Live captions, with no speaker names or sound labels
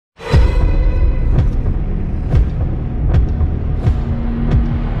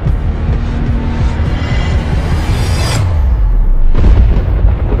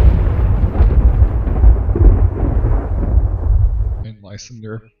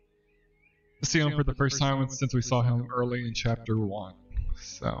See him for the first time since we saw him early in chapter 1.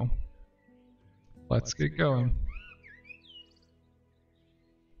 So, let's get going.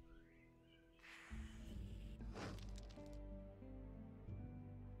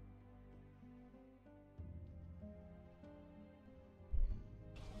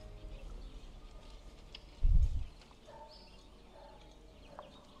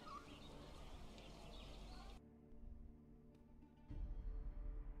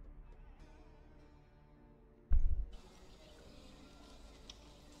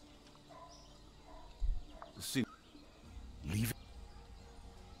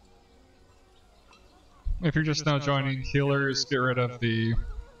 If you're just now joining, healers get rid of the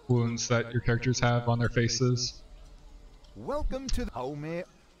wounds that your characters have on their faces. Welcome to the home, mate.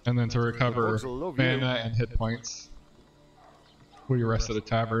 And then to recover mana and hit points, we rest at a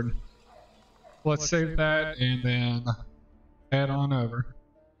tavern. Let's save that and then head on over.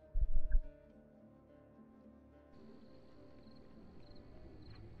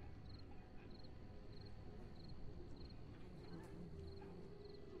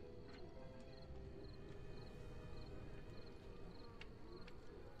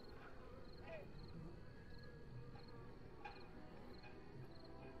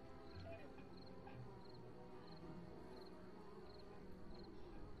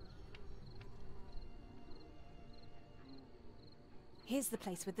 Here's the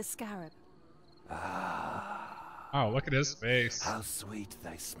place with the scarab. Ah. Oh, look at his face. How sweet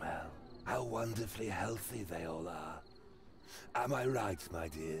they smell. How wonderfully healthy they all are. Am I right, my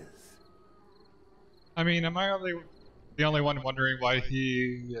dears? I mean, am I the only one wondering why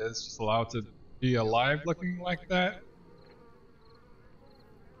he is just allowed to be alive looking like that?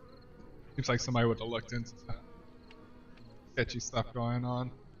 Seems like somebody would have looked into that sketchy stuff going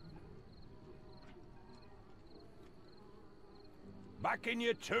on. Back in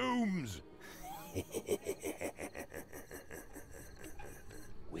your tombs!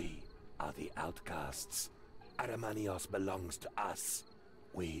 We are the outcasts. Areimanios belongs to us.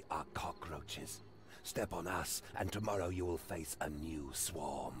 We are cockroaches. Step on us, and tomorrow you will face a new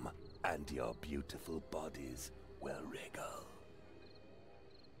swarm. And your beautiful bodies will wriggle.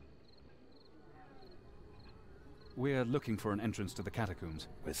 We're looking for an entrance to the catacombs.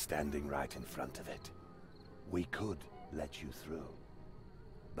 We're standing right in front of it. We could let you through,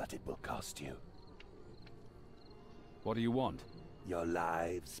 but it will cost you. What do you want? Your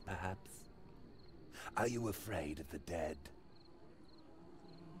lives, perhaps? Are you afraid of the dead?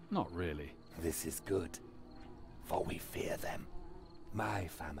 Not really. This is good, for we fear them. My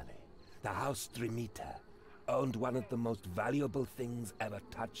family, the House Drimita, owned one of the most valuable things ever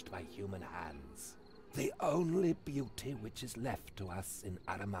touched by human hands. The only beauty which is left to us in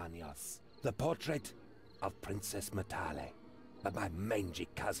Areimanios. The portrait of Princess Matale. But my mangy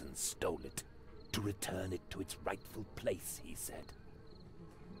cousin stole it, to return it to its rightful place, he said.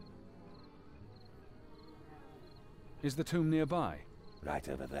 Is the tomb nearby? Right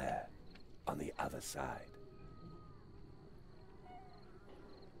over there, on the other side.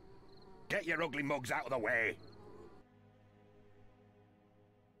 Get your ugly mugs out of the way!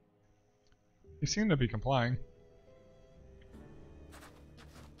 You seem to be complying.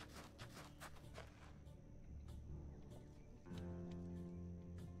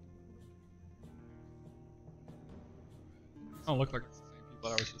 Don't look like it's the same people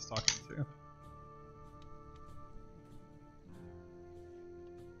that I was just talking to.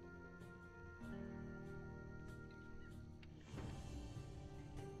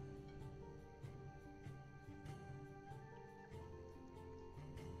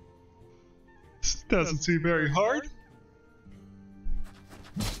 This doesn't seem very hard.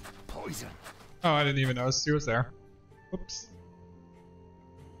 Poison. Oh, I didn't even notice he was there. Oops.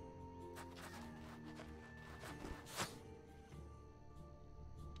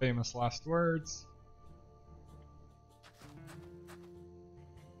 Famous last words.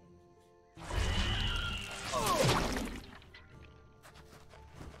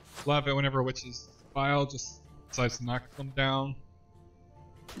 Love it whenever witches file just decides to knock them down.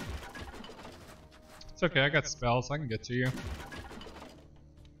 It's okay, I got spells, I can get to you.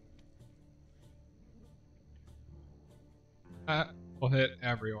 That will hit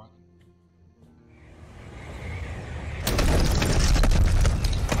everyone.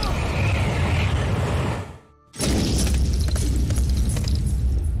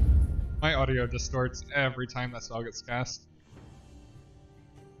 My audio distorts every time that spell gets cast.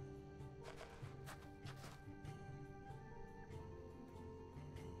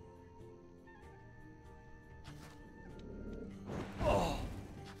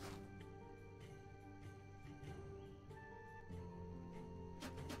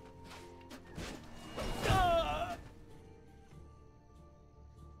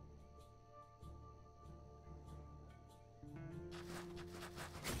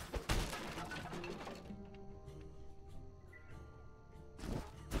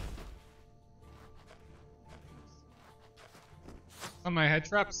 On my head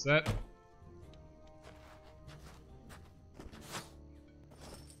trap set.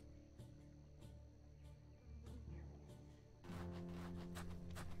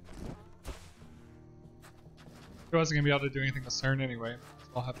 He wasn't gonna be able to do anything this turn anyway.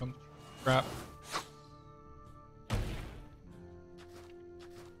 So I'll have him trap.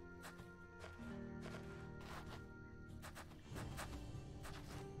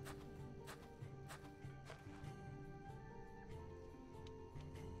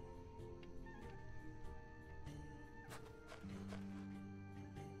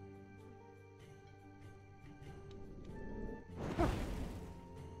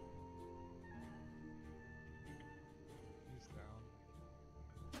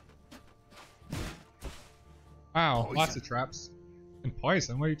 Wow, Poison. lots of traps. And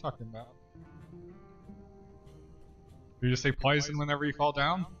poison, what are you talking about? You just say poison whenever you fall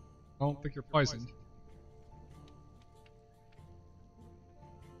down? I don't think you're poisoned.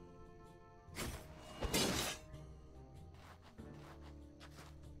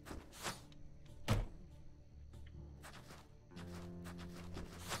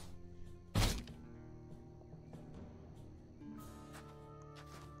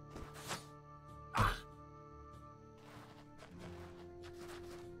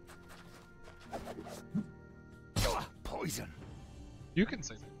 Poison. You can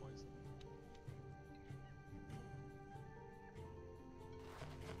say poison.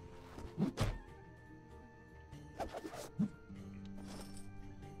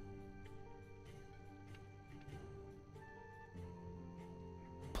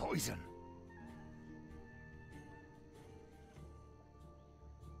 Poison.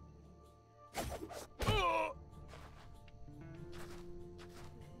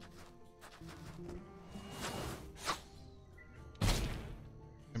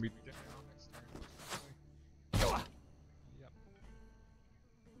 Can be down next turn. Yep.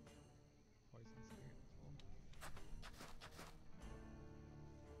 Poison's painful.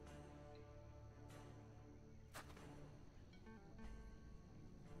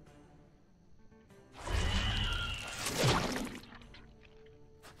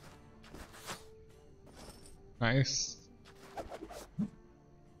 Nice.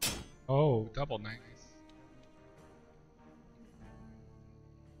 Oh, double nice.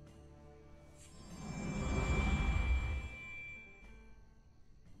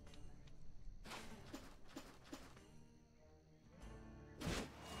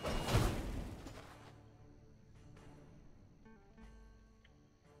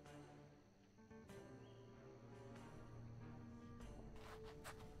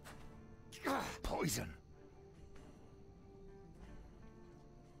 Poison.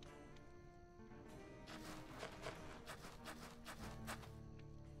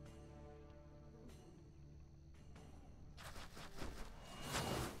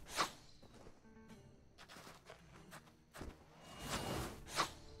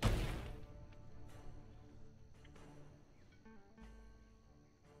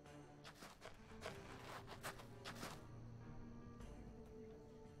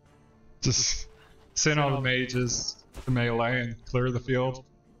 Just send all the mages to melee and clear the field.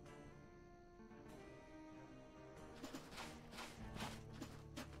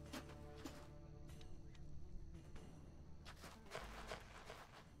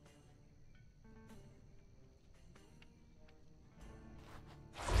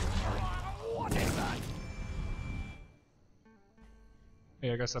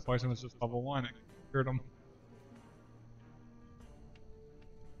 Hey, I guess that poison was just level 1. It cured him.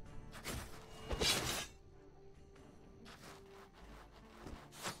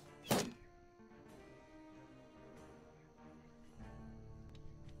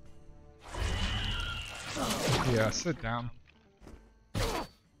 Yeah, sit down.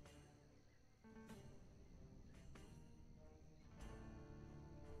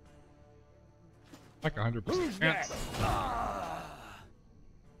 Like 100% chance.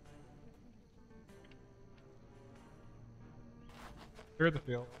 Clear the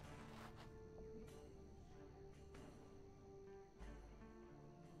field.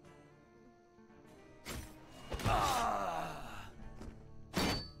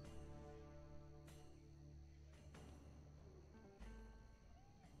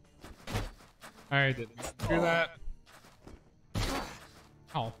 I didn't do that.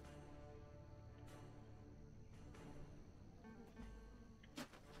 Oh.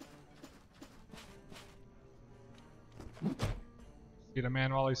 Get a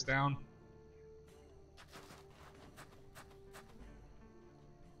man while he's down.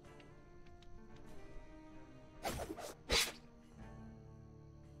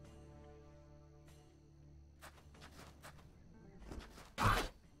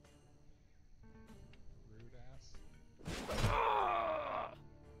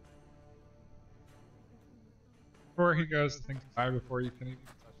 everywhere he goes, the things die before you can even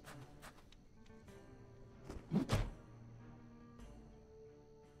touch them.